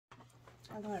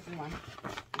Hello everyone,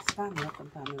 it's Pamela from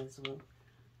Pamela's World,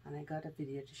 and I got a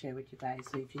video to share with you guys.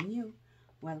 So if you're new,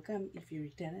 welcome. If you're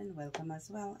returning, welcome as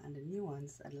well. And the new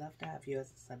ones, I'd love to have you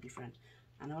as a subby friend.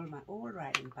 And all my old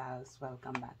riding pals,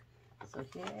 welcome back. So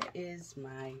here is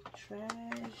my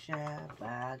treasure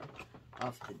bag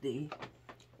of the day.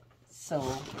 So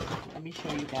let me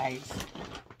show you guys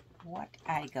what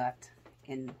I got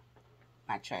in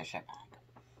my treasure bag.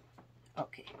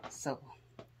 Okay, so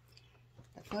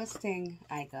the first thing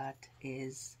I got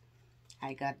is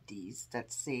I got these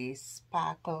that say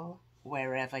sparkle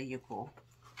wherever you go.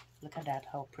 Look at that,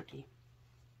 how pretty.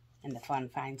 In the fun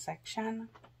find section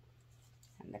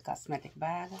and the cosmetic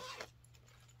bag.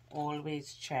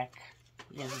 Always check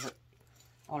your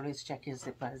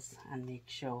zippers and make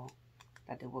sure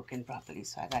that they're working properly.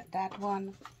 So I got that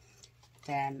one.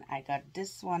 Then I got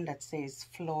this one that says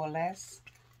flawless.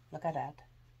 Look at that.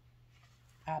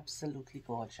 Absolutely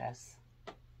gorgeous.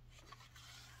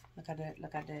 Look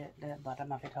at the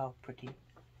bottom of it, how pretty.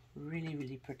 Really,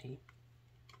 really pretty.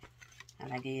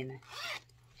 And again,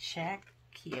 check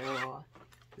your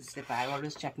zipper. I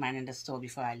always check mine in the store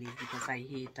before I leave because I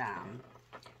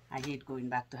hate going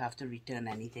back to have to return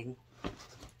anything.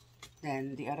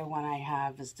 Then the other one I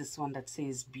have is this one that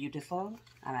says beautiful,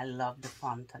 and I love the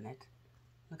font on it.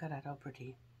 Look at that, how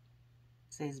pretty.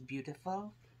 It says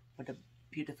beautiful with a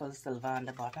beautiful silver on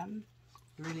the bottom.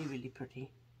 Really, really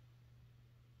pretty.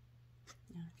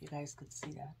 Yeah, if you guys could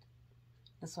see that.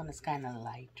 This one is kind of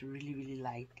light, really,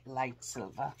 really light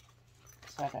silver.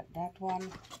 So I got that one.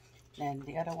 Then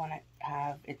the other one I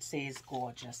have, it says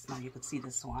gorgeous. Now you could see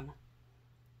this one.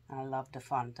 I love the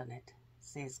font on it. It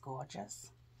says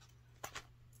gorgeous.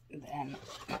 Then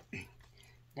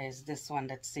there's this one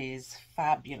that says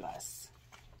fabulous.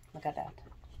 Look at that.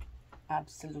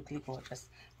 Absolutely gorgeous.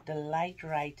 The light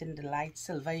writing, the light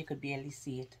silver, you could barely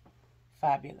see it.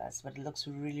 Fabulous, but it looks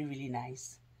really, really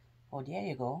nice. Oh, there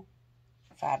you go.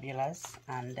 Fabulous.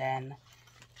 And then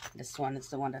this one is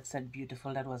the one that said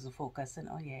beautiful, that wasn't focusing.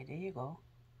 Oh yeah, there you go.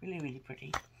 Really, really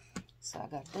pretty. So I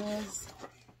got those.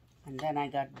 And then I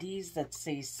got these that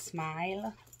say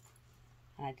smile.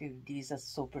 And I think these are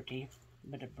so pretty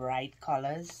with the bright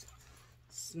colors.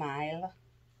 Smile.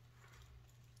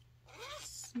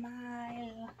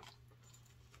 Smile.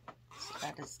 So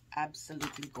that is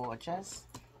absolutely gorgeous.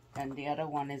 And the other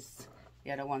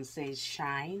one says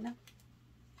shine.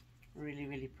 Really,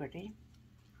 really pretty.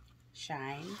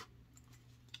 Shine.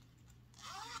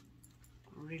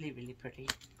 Really, really pretty.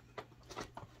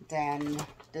 Then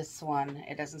this one,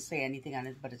 it doesn't say anything on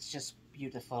it, but it's just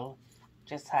beautiful.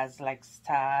 Just has like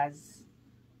stars.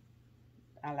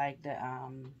 I like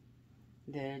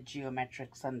the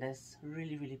geometrics on this.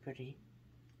 Really, really pretty.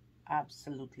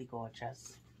 Absolutely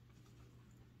gorgeous.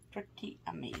 Pretty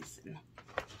amazing.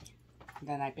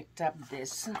 Then I picked up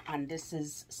this, and this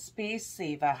is Space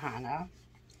Saver Hanger.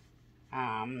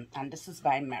 And this is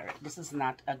by Merit. This is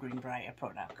not a Greenbrier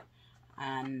product.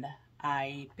 And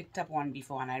I picked up one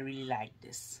before and I really like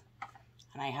this.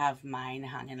 And I have mine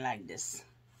hanging like this.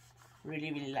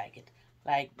 Really, really like it.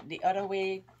 Like the other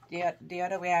way, the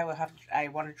other way I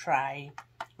want to try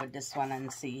with this one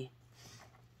and see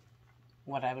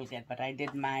what I will get. But I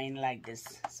did mine like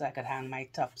this so I could hang my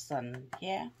tops on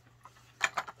here.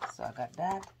 So I got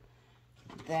that.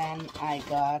 Then I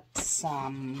got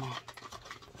some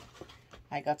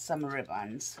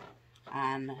ribbons,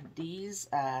 and these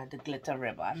are the glitter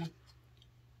ribbon,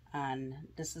 and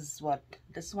this is what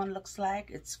this one looks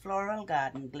like. It's Floral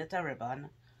Garden glitter ribbon,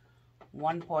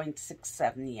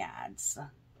 1.67 yards,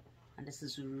 and this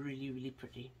is really, really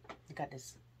pretty. Look at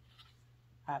this.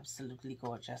 Absolutely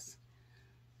gorgeous.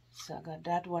 So I got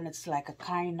that one. It's like a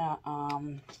kind of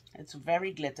it's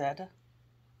very glittered.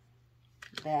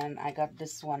 Then I got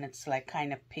this one. It's like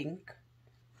kind of pink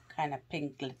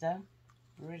glitter.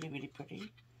 Really, really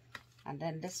pretty. And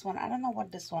then this one, I don't know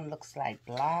what this one looks like.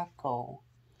 Black. Oh,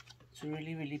 it's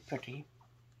really, really pretty.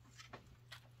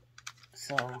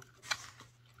 So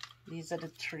these are the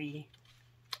three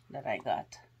that I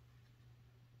got.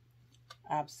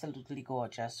 Absolutely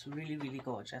gorgeous. Really, really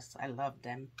gorgeous. I love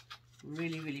them.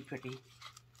 Really, really pretty.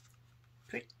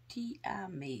 Pretty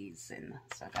amazing.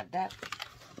 So I got that.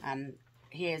 And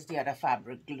here's the other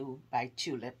fabric glue by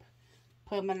Tulip.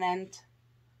 Permanent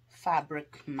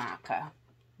fabric marker.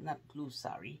 Not glue,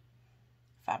 sorry.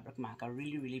 Fabric marker.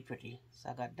 Really, really pretty. So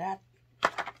I got that.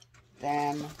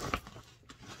 Then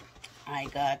I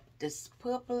got this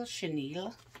purple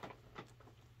chenille.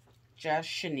 Just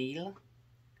chenille.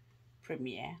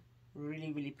 Premier.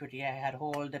 Really, really pretty. I had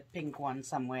hold the pink one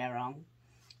somewhere around.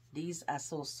 These are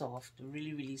so soft.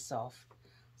 Really, really soft.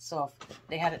 soft.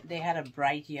 They had a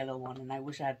bright yellow one, and I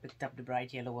wish I had picked up the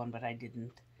bright yellow one, but I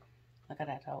didn't. Look at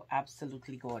that, how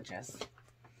absolutely gorgeous.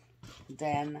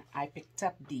 Then I picked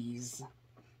up these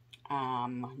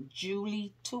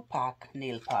Julie 2-pack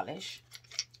nail polish.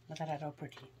 Look at that, how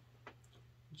pretty.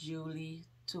 Julie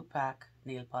 2-pack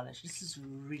nail polish. This is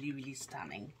really, really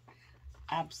stunning.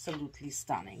 Absolutely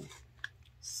stunning.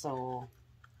 So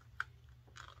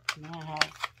now I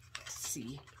have,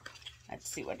 let's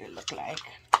see what they look like.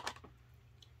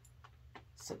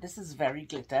 So this is very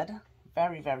glittered,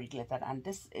 very, very glittered, and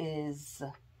this is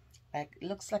like,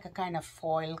 looks like a kind of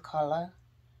foil color,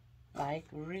 like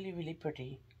really, really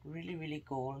pretty, really, really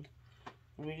gold,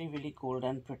 really, really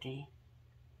golden pretty.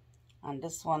 And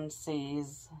this one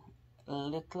says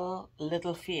little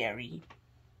fairy.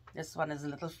 This one is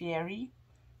little fairy,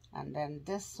 and then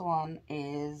this one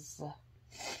is,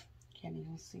 can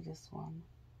you see this one?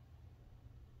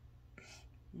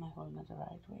 Am I holding it the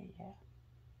right way? Yeah.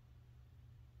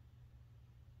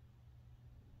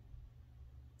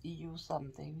 EU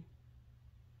something.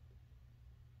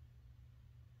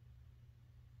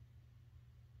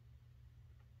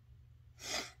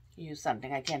 EU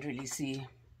something. I can't really see.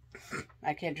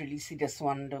 I can't really see this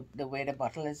one. The way the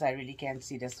bottle is, I really can't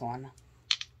see this one.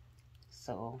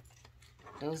 So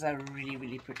those are really,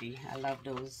 really pretty. I love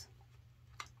those.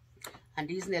 And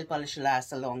these nail polish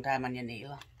last a long time on your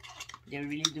nail. They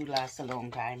really do last a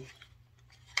long time.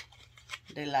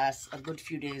 They last a good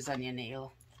few days on your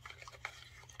nail.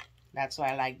 That's why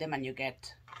I like them. And you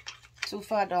get 2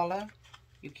 for $1.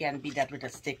 You can beat that with a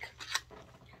stick.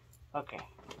 Okay.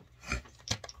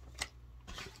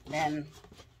 Then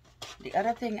the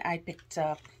other thing I picked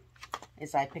up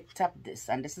is I picked up this.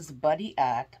 And this is Body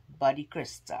Art Body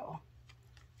Crystal.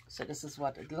 So this is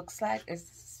what it looks like.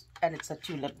 And it's a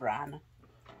tulip brand.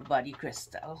 Body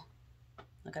Crystal.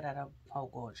 Look at that, how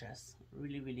gorgeous.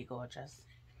 Really, really gorgeous.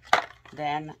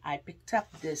 Then I picked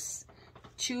up this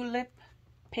Tulip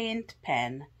Paint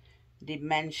Pen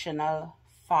Dimensional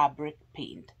Fabric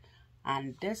Paint.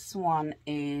 And this one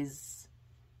is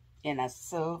in a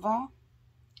silver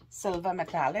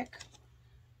metallic.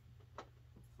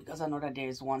 Because I know that there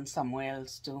is one somewhere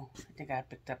else too. I think I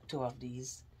picked up 2 of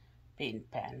these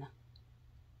paint pen.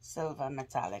 Silver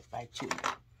metallic by Tulip.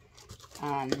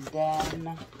 And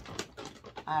then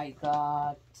I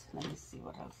got, let me see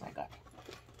what else I got.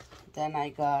 Then I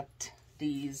got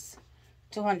these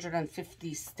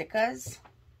 250 stickers.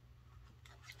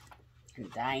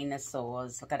 And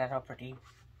dinosaurs. Look at that, how pretty.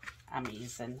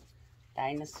 Amazing.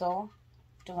 Dinosaur.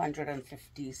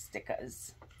 250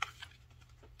 stickers.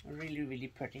 Really, really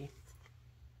pretty.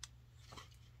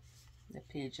 The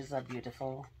pages are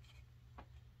beautiful.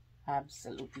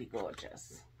 Absolutely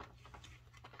gorgeous.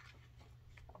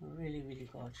 Really, really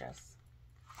gorgeous.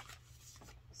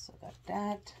 So got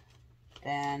that.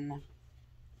 Then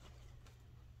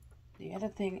the other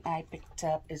thing I picked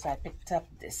up is I picked up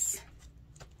this.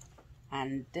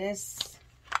 And this,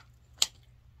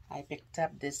 I picked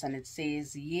up this, and it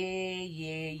says yeah,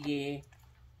 yeah, yeah,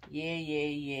 yeah, yeah,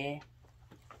 yeah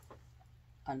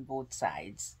on both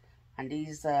sides. And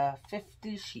these are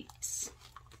 50 sheets.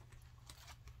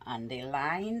 And they're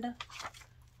lined,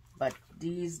 but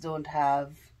these don't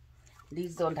have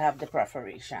the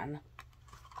perforation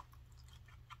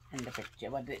in the picture,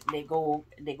 but they go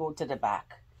to the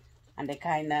back, and they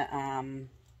kind of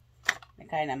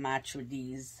match with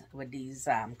these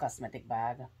cosmetic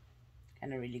bag.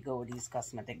 Kind of really go with these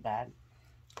cosmetic bag.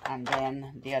 And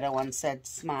then the other one said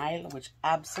smile, which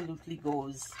absolutely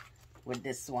goes with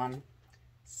this one.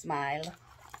 Smile.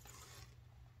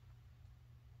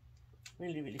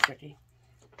 Really, really pretty.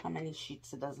 How many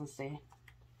sheets it doesn't say.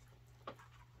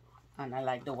 And I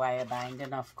like the wire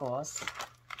binding, of course.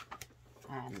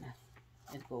 And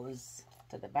it goes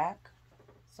to the back.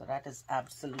 So that is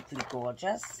absolutely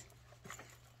gorgeous.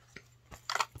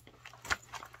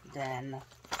 Then,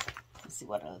 let's see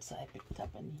what else I picked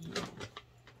up in here.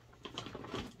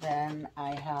 Then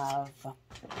I have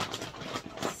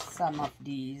some of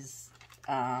these.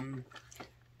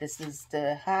 This is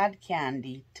the Hard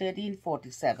Candy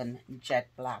 1347 Jet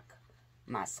Black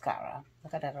Mascara.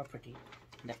 Look at that, how pretty.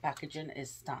 The packaging is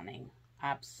stunning.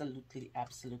 Absolutely,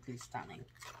 absolutely stunning.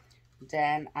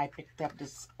 Then I picked up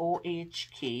this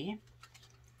OHK.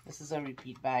 This is a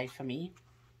repeat buy for me.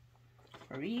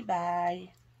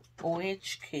 Rebuy.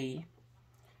 OHK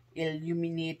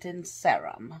Illuminating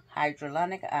Serum,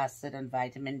 Hyaluronic Acid and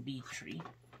Vitamin B3.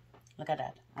 Look at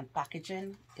that. And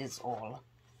packaging is all.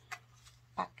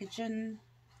 Packaging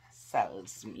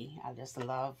sells me. I just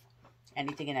love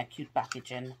anything in a cute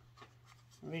packaging.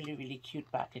 Really, really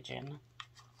cute packaging.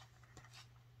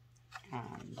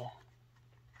 And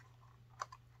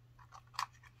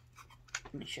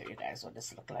Let me show you guys what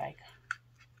this look like.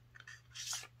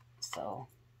 So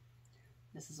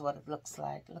this is what it looks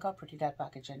like. Look how pretty that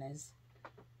packaging is.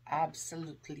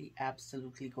 Absolutely,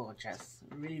 absolutely gorgeous.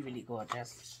 Really, really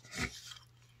gorgeous.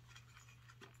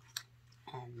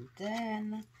 And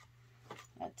then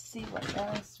let's see what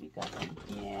else we got in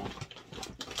here.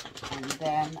 And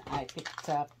then I picked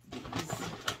up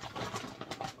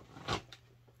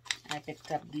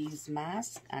these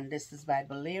masks, and this is by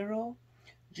Bolero.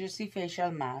 Juicy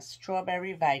Facial Mask,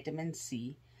 Strawberry Vitamin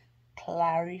C,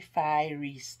 Clarify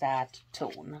Restart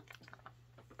Tone.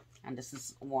 And this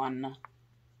is one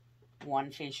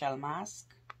facial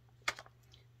mask.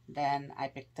 Then I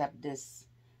picked up this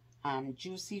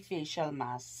Juicy Facial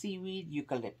Mask, Seaweed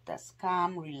Eucalyptus,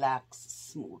 Calm, Relax,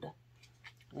 Smooth.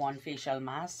 One facial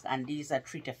mask, and these are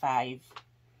 3 to 5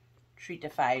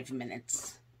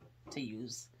 minutes to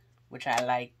use, which I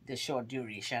like the short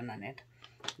duration on it.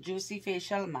 Juicy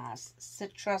Facial Mask,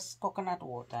 Citrus Coconut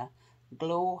Water,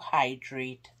 Glow,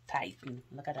 Hydrate, Tighten.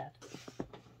 Look at that.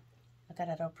 Look at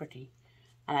that, how pretty.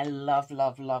 And I love,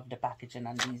 love, love the packaging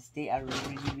on these. They are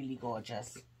really, really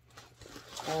gorgeous.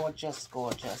 Gorgeous,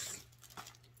 gorgeous.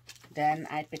 Then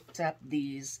I picked up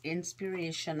these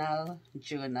Inspirational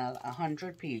Journal,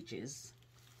 100 pages.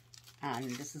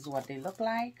 And this is what they look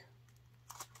like.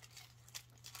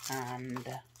 And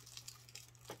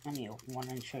let me open one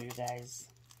and show you guys.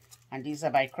 And these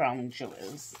are by Crown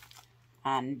Jewels.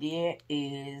 And there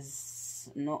is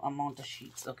no amount of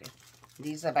sheets. Okay.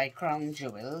 These are by Crown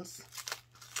Jewels.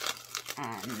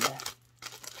 And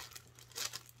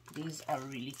these are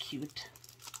really cute.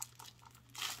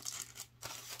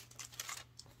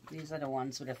 These are the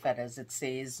ones with the feathers. It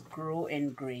says Grow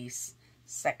in Grace,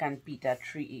 2 Peter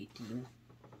 3:18.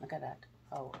 Look at that.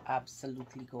 Oh,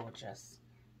 absolutely gorgeous.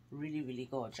 Really, really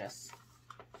gorgeous.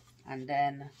 And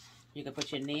then you can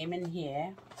put your name in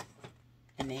here.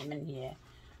 Your name in here.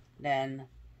 Then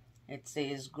it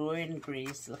says Grow in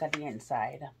Grace. Look at the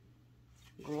inside.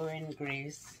 Grow in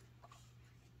Grace.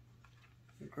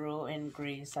 Grow in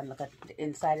Grace. And look at the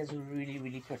inside is really,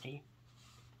 really pretty.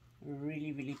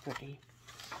 Really, really pretty.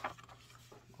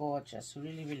 Gorgeous.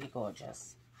 Really, really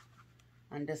gorgeous.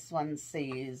 And this one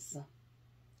says,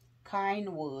 kind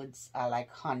words are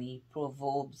like honey.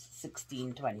 Proverbs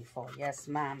 16:24. Yes,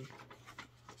 ma'am.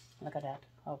 Look at that.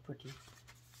 How pretty.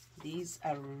 These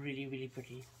are really, really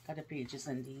pretty. Look at the pages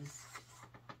in these.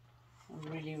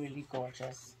 Really, really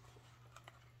gorgeous.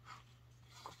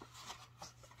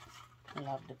 I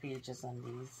love the pages on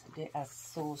these. They are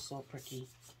so, so pretty.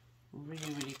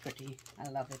 Really, really pretty. I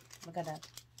love it. Look at that.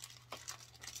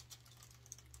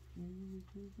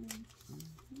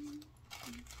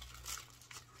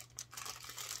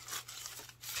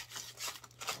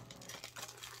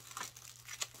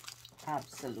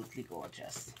 Absolutely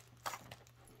gorgeous.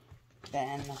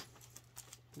 Then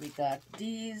we got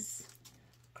these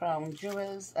Crown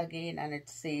Jewels again, and it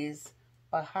says,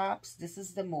 perhaps this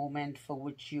is the moment for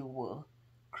which you were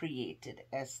created.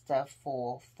 Esther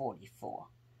 4:44.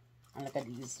 And look at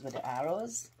these with the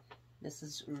arrows. This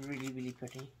is really, really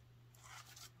pretty.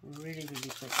 Really, really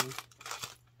pretty.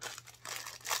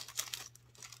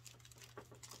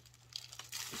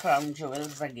 Crown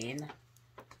Jewels again.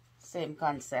 Same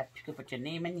concept. You can put your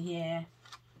name in here.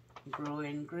 Grow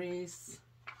in Grace.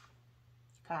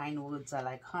 Kind words are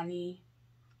like honey.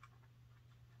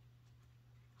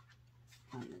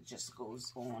 And it just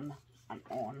goes on and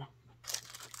on.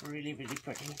 Really, really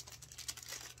pretty.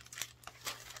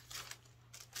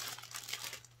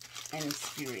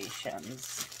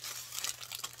 Inspirations.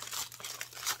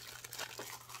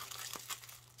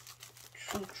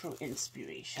 True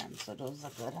inspiration. So those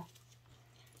are good.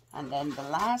 And then the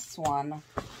last one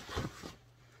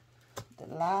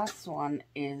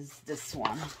is this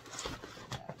one.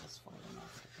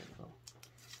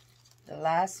 The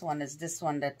last one is this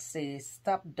one that says,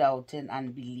 stop doubting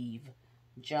and believe.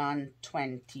 John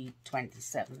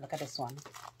 20:27. Look at this one.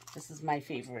 This is my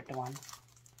favorite one.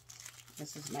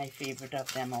 This is my favorite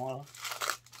of them all.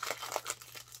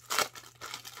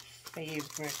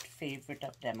 Favorite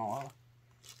of them all.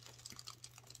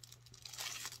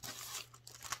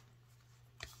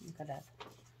 Look at that.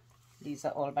 These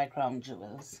are all by Crown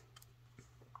Jewels.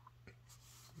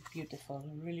 Beautiful.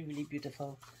 Really, really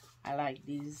beautiful. I like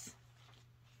these.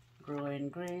 Grow in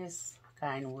Grace.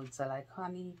 Kind words are like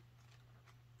honey.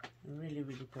 Really,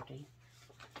 really pretty.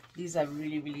 These are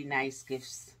really, really nice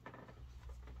gifts.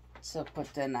 So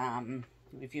put in,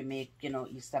 if you make,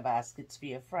 Easter baskets for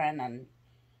your friend and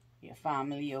your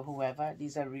family or whoever.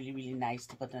 These are really, really nice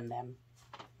to put in them.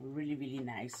 Really, really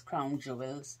nice. Crown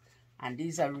Jewels. And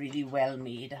these are really well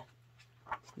made.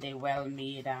 They're well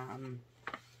made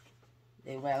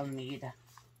They're well made.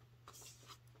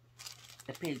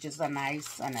 The pages are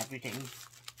nice and everything.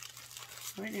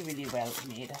 Really, really well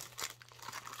made.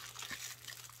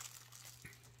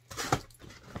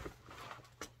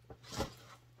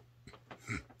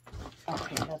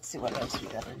 Okay, let's see what else we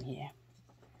got in here.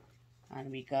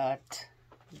 And we got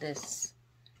this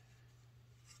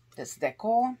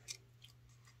decor.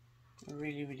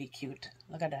 Really, really cute.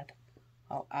 Look at that.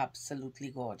 How absolutely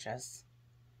gorgeous.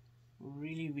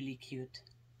 Really, really cute.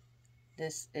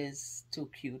 This is too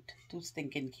cute. Too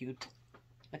stinking cute.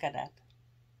 Look at that.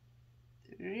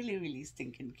 Really, really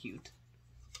stinking cute.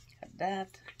 Look at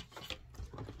that.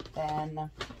 Then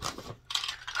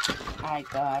I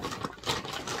got,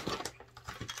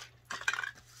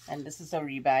 and this is a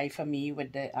rebuy for me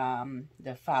with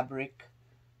the fabric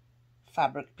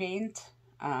paint,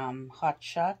 Hot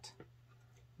Shot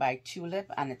by Tulip,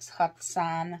 and it's Hot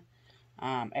Sand,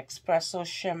 Espresso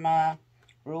Shimmer,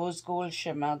 Rose Gold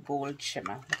Shimmer, Gold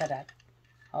Shimmer. Look at that.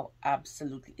 Oh,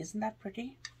 absolutely. Isn't that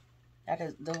pretty?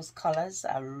 Those colors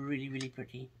are really, really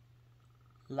pretty.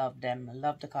 Love them.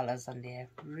 Love the colors on there.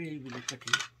 Really, really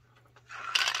pretty.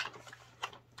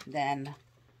 Then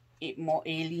more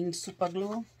Alien Super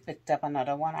Glue. Picked up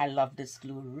another one. I love this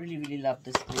glue. Really, really love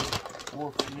this glue.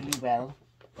 Works really well.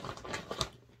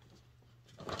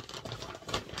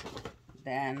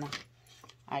 Then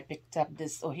I picked up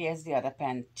this. Oh, here's the other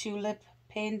pen. Tulip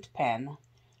Paint Pen.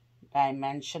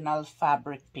 Dimensional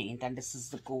Fabric Paint. And this is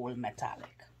the gold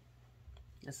metallic.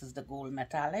 This is the gold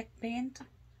metallic paint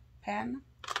pen.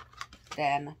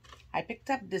 Then I picked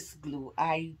up this glue.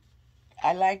 I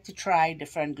like to try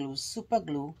different glues. Super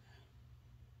Glue.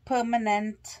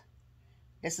 Permanent.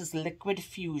 This is Liquid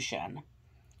Fusion.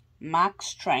 Max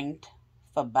Strength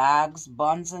for bags,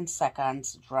 bonds in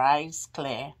seconds, dries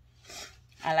clear.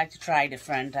 I like to try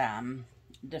different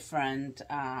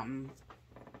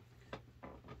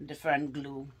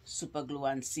glue, super glue,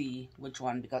 and see which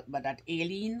one, but that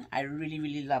Alien, I really,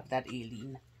 really love that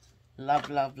Alien. Love,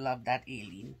 love, love that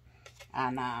Alien.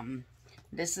 And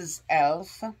this is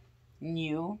Elf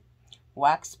New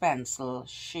Wax Pencil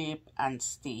Shape and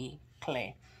Stay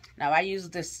Clear. Now I use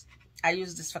this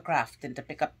for crafting, to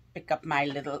pick up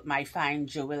my fine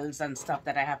jewels and stuff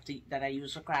that I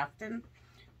use for crafting.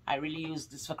 I really use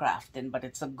this for crafting, but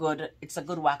it's a good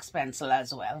wax pencil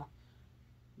as well,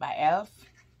 by Elf.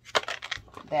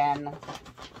 Then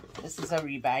this is a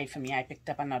rebuy for me. I picked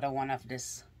up another one of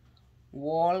this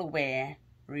wall wear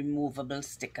removable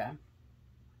sticker.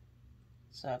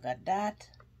 So I got that,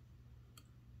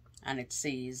 and it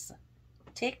says,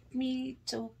 "Take me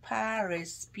to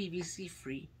Paris, PVC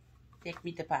free. Take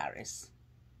me to Paris."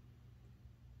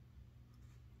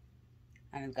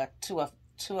 And it got two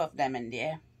of them in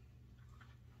there.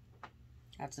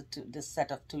 That's this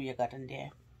set of two you got in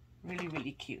there. Really,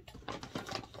 really cute.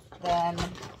 Then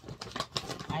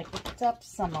I picked up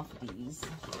some of these.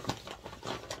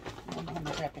 I don't know how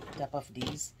much I picked up of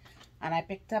these. And I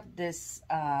picked up this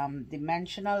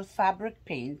dimensional fabric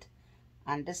paint,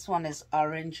 and this one is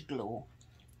Orange Glow.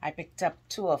 I picked up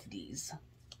two of these,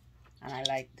 and I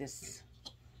like this.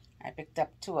 I picked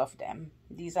up two of them.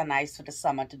 These are nice for the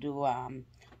summer to do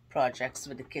projects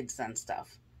with the kids and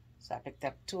stuff. So I picked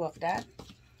up two of that.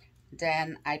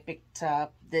 Then I picked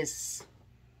up this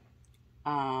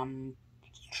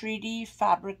 3D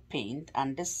fabric paint,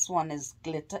 and this one is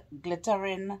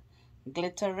glittering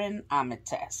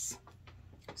amethyst.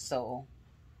 So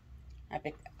I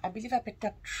believe I picked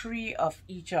up 3 of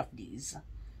each of these,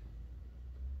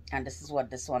 and this is what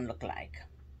this one looked like.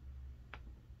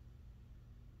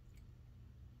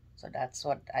 So that's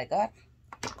what I got.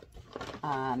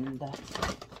 And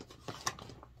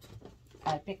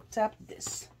I picked up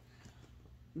this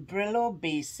Brillo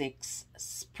Basics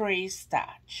Spray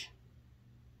Starch,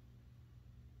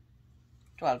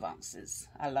 12 ounces.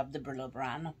 I love the Brillo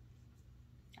brand.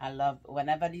 I love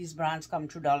whenever these brands come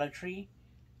through Dollar Tree.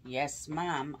 Yes,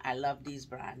 ma'am, I love these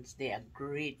brands. They are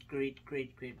great, great,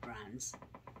 great, great brands.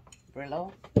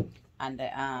 Brillo. And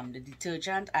the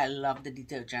detergent, I love the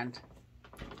detergent.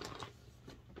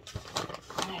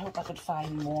 I hope I could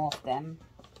find more of them.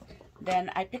 Then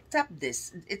I picked up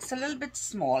this. It's a little bit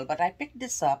small, but I picked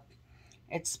this up.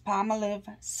 It's Palmolive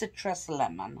Citrus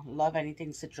Lemon. Love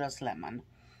anything citrus lemon.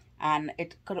 And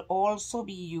it could also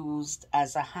be used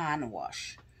as a hand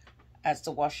wash. As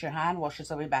to wash your hand,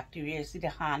 washes away bacteria. You see the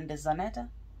hand is on it?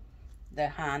 The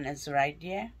hand is right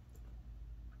there.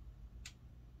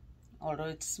 Although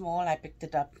it's small, I picked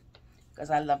it up because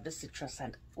I love the citrus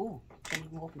scent. Ooh, can you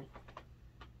move me?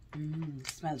 It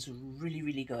smells really,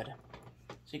 really good.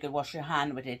 So you can wash your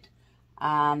hand with it.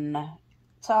 And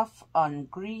tough on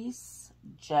grease,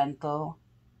 gentle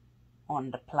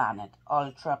on the planet,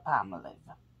 ultra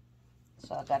palmolive.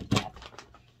 So I got that.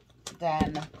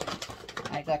 Then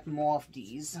I got more of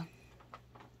these.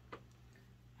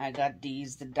 I got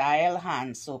these, the Dial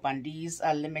hand soap, and these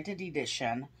are limited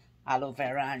edition aloe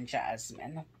vera and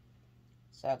jasmine.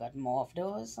 So I got more of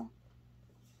those.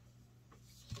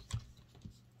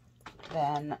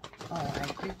 Then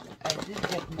I did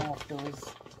get more of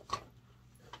those.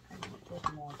 I did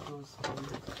get more of those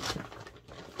things.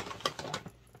 Okay.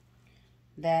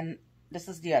 Then this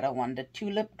is the other one, the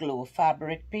Tulip Glow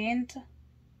fabric paint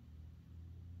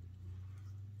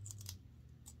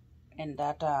in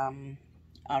that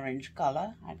orange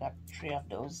color. I got 3 of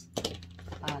those.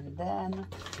 And then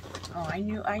I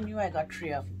knew I got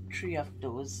three of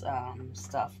those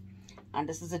stuff. And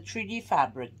this is a 3D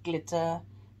fabric glitter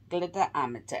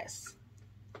amethyst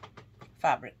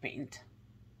fabric paint.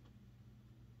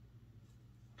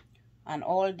 And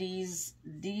all these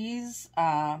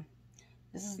are,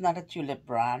 this is not a Tulip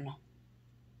brand.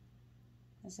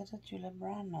 Is it a Tulip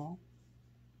brand? No.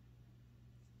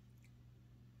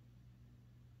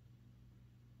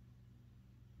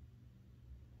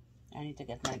 I need to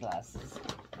get my glasses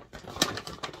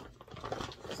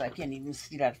because I can't even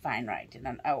see that fine writing.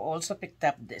 And I also picked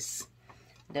up this,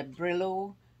 the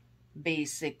Brillo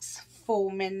Basics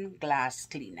Foaming Glass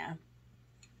Cleaner.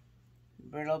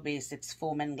 Brillo Basics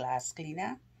Foaming Glass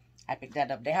Cleaner. I picked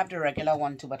that up. They have the regular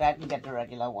one too, but I didn't get the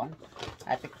regular one.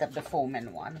 I picked up the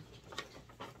foaming one.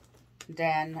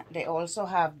 Then they also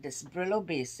have this Brillo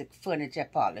Basic Furniture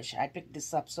Polish. I picked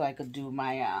this up so I could do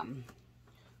my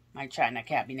my china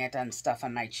cabinet and stuff,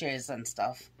 and my chairs and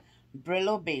stuff.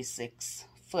 Brillo Basics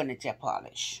Furniture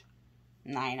Polish,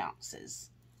 9 ounces.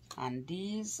 And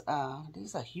these are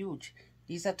huge.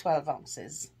 These are 12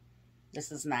 ounces.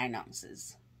 This is 9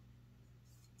 ounces.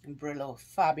 Brillo,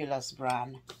 fabulous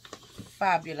brand.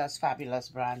 Fabulous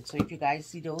brand. So if you guys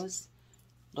see those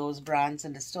brands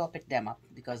in the store, pick them up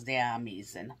because they are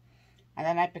amazing. And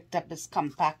then I picked up this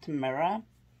compact mirror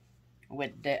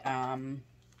with the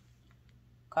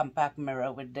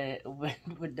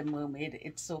with the mermaid.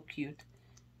 It's so cute.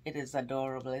 It is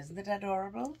adorable. Isn't it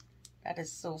adorable? That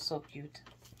is so cute.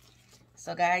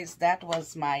 So guys, that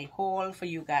was my haul for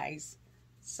you guys.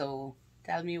 So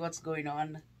tell me what's going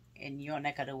on in your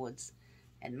neck of the woods.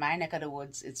 In my neck of the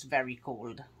woods, it's very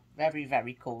cold.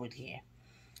 Very cold here.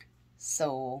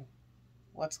 So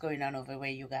what's going on over where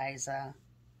you guys are?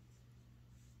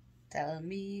 Tell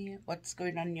me what's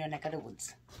going on in your neck of the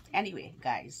woods. Anyway,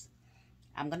 guys,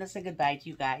 I'm going to say goodbye to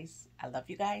you guys. I love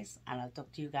you guys, and I'll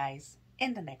talk to you guys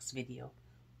in the next video.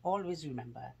 Always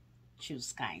remember,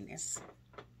 choose kindness.